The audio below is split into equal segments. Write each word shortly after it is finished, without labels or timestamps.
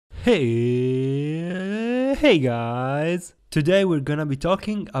Hey guys! Today we're gonna be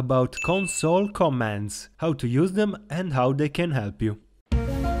talking about console commands, how to use them and how they can help you.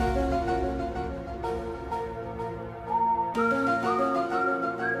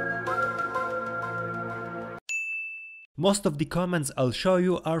 Most of the commands I'll show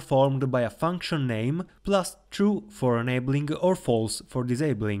you are formed by a function name plus true for enabling or false for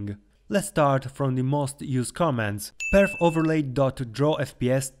disabling. Let's start from the most used commands.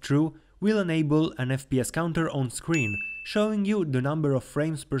 PerfOverlay.DrawDPS True will enable an FPS counter on screen, showing you the number of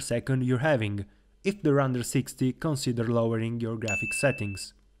frames per second you're having. If they're under 60, consider lowering your graphics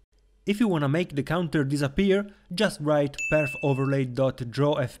settings. If you wanna make the counter disappear, just write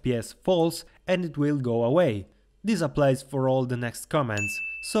PerfOverlay.DrawDPS false and it will go away. This applies for all the next commands,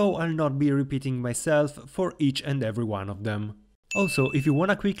 so I'll not be repeating myself for each and every one of them. Also, if you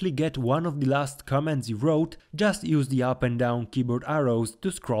wanna quickly get one of the last commands you wrote, just use the up and down keyboard arrows to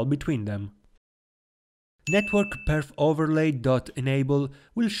scroll between them. Network PerfOverlay.Enable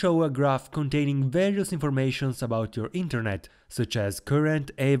will show a graph containing various informations about your internet, such as current,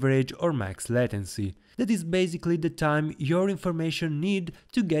 average or max latency. That is basically the time your information need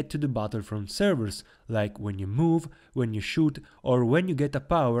to get to the Battlefront servers, like when you move, when you shoot or when you get a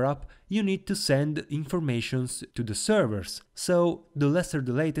power-up, you need to send informations to the servers. So, the lesser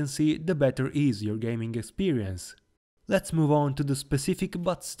the latency, the better is your gaming experience. Let's move on to the specific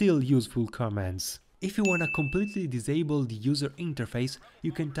but still useful commands. If you wanna completely disable the user interface,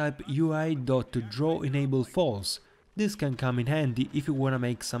 you can type UI.Draw enable false. This can come in handy if you wanna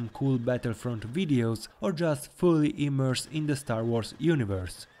make some cool Battlefront videos or just fully immerse in the Star Wars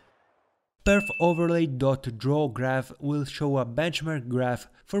universe. PerfOverlay.Draw graph will show a benchmark graph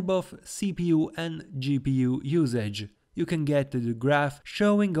for both CPU and GPU usage. You can get the graph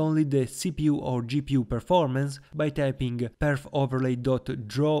showing only the CPU or GPU performance by typing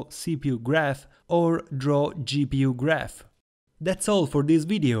PerfOverlay.Draw CPU graph or Draw GPU graph. That's all for this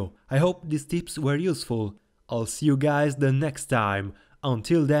video. I hope these tips were useful. I'll see you guys the next time.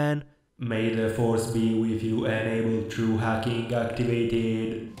 Until then, may the force be with you. Enable true hacking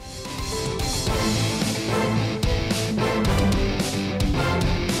activated.